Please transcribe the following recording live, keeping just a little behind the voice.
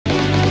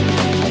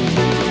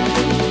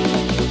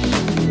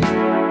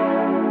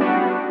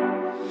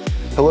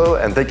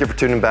and thank you for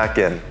tuning back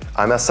in.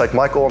 I'm STEK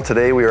Michael, and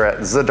today we are at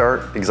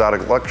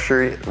Zadart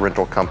Luxury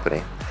Rental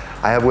Company.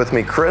 I have with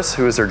me Chris,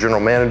 who is their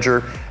general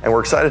manager, and we're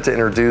excited to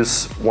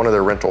introduce one of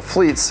their rental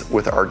fleets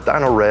with our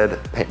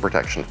DYNOred paint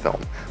protection film.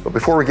 But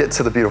before we get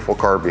to the beautiful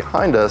car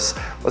behind us,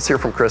 let's hear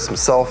from Chris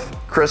himself.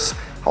 Chris,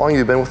 how long have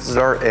you been with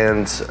Zadart,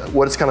 and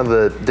what is kind of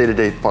the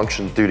day-to-day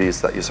function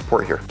duties that you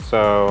support here?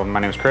 So my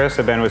name is Chris.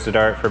 I've been with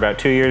Zadart for about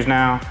 2 years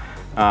now.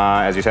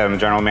 As you said, I'm the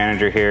general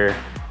manager here,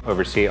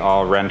 oversee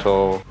all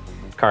rental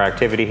car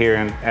activity here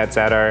at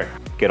Zadart,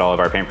 get all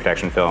of our paint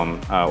protection film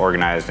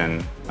organized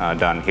and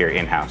done here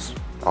in-house.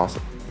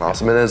 Awesome,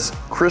 awesome. And as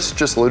Chris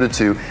just alluded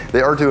to,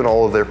 they are doing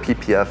all of their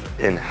PPF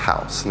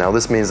in-house. Now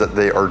this means that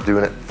they are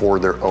doing it for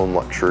their own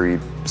luxury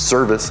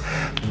service,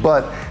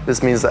 but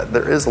this means that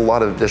there is a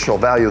lot of additional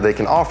value they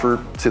can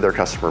offer to their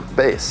customer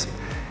base.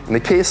 In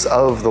the case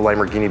of the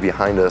Lamborghini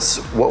behind us,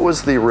 what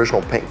was the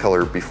original paint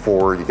color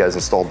before you guys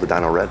installed the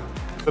DYNOred?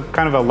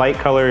 Kind of a light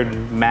colored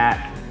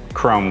matte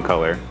chrome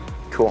color.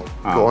 Cool,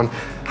 cool. And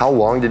how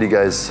long did you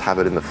guys have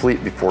it in the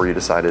fleet before you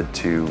decided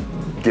to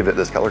give it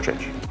this color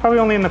change? Probably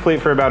only in the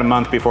fleet for about a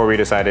month before we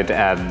decided to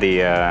add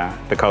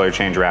the color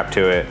change wrap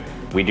to it.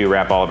 We do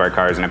wrap all of our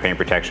cars in a paint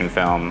protection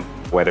film,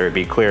 whether it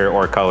be clear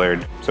or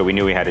colored, so we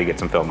knew we had to get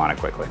some film on it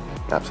quickly.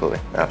 Absolutely,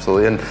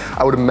 absolutely. And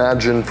I would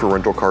imagine for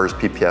rental cars,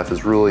 PPF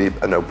is really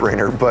a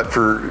no-brainer, but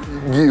for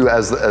you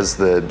as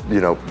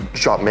the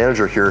shop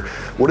manager here,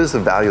 what is the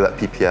value that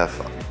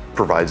PPF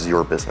provides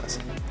your business?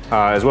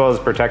 As well as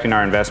protecting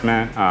our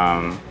investment,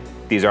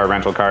 these are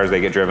rental cars,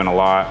 they get driven a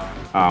lot,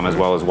 as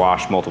well as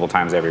washed multiple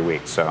times every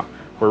week. So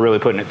we're really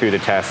putting it through the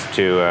test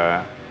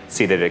to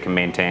see that it can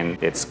maintain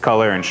its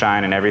color and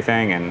shine and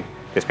everything, and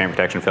this paint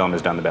protection film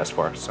has done the best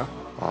for us. So.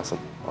 Awesome,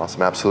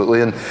 awesome,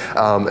 absolutely. And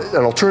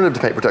an alternative to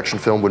paint protection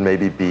film would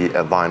maybe be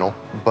a vinyl,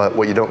 but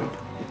what you don't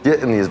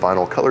get in these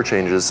vinyl color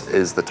changes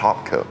is the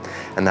top coat.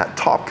 And that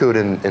top coat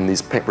in these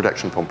paint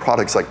protection film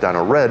products like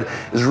DYNOred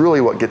is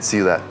really what gets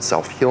you that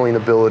self-healing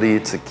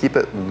ability to keep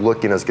it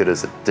looking as good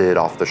as it did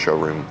off the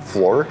showroom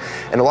floor.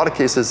 In a lot of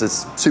cases,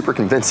 it's super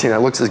convincing and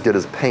it looks as good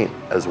as paint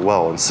as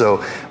well. And so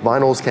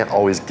vinyls can't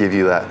always give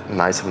you that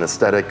nice of an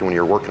aesthetic. And when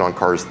you're working on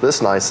cars this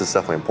nice, it's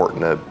definitely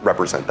important to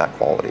represent that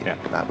quality,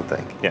 I would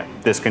think. Yeah,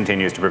 this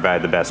continues to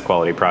provide the best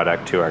quality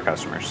product to our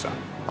customers, so.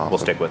 Awesome. We'll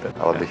stick with it.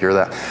 I love to hear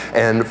that.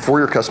 And for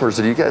your customers,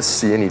 did you guys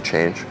see any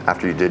change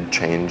after you did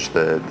change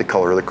the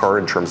color of the car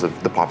in terms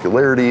of the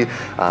popularity?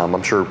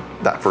 I'm sure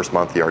that first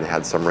month you already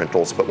had some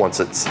rentals, but once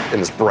it's in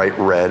this bright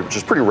red, which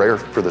is pretty rare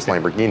for this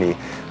Lamborghini,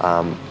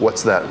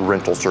 what's that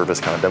rental service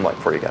kind of been like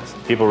for you guys?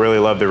 People really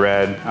love the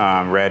red.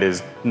 Red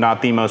is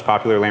not the most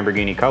popular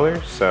Lamborghini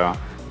color, so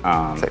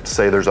safe to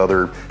say there's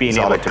other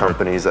exotic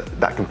companies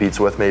that competes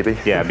with maybe?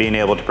 Yeah, being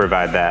able to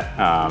provide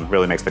that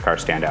really makes the car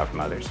stand out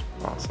from others.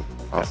 Awesome,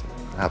 awesome. Yeah.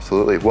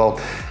 Absolutely. Well,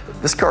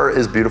 this car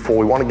is beautiful.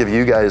 We want to give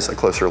you guys a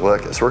closer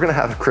look. So we're going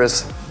to have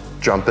Chris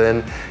jump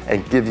in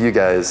and give you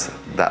guys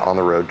that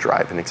on-the-road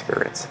driving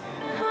experience.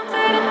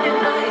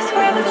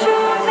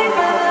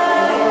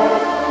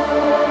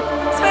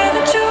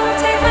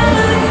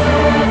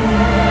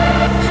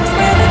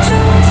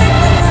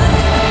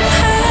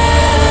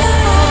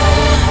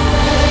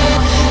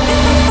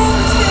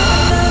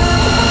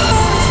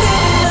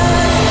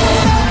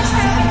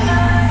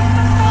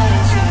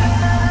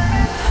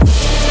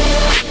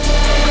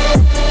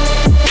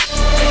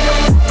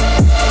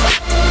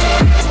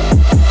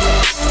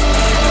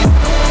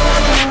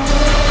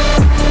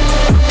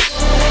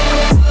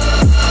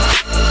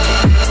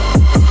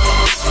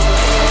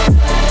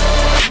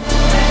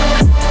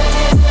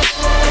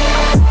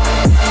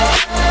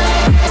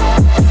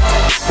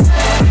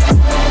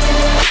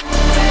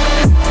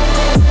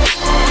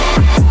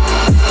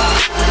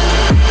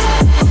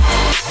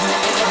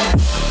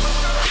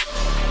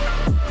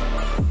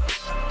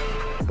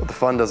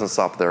 Fun doesn't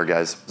stop there,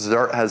 guys.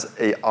 Zadart has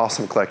an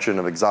awesome collection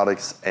of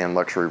exotics and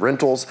luxury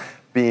rentals,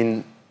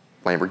 being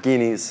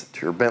Lamborghinis,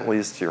 to your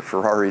Bentleys, to your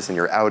Ferraris, and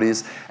your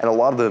Audis. And a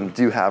lot of them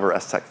do have our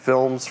STEK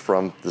films,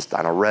 from this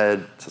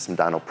DYNOred to some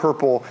Dyno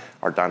Purple,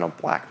 our Dyno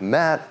Black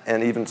Matte,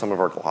 and even some of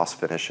our gloss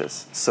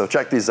finishes. So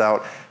check these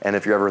out, and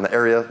if you're ever in the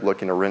area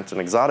looking to rent an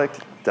exotic,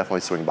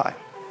 definitely swing by.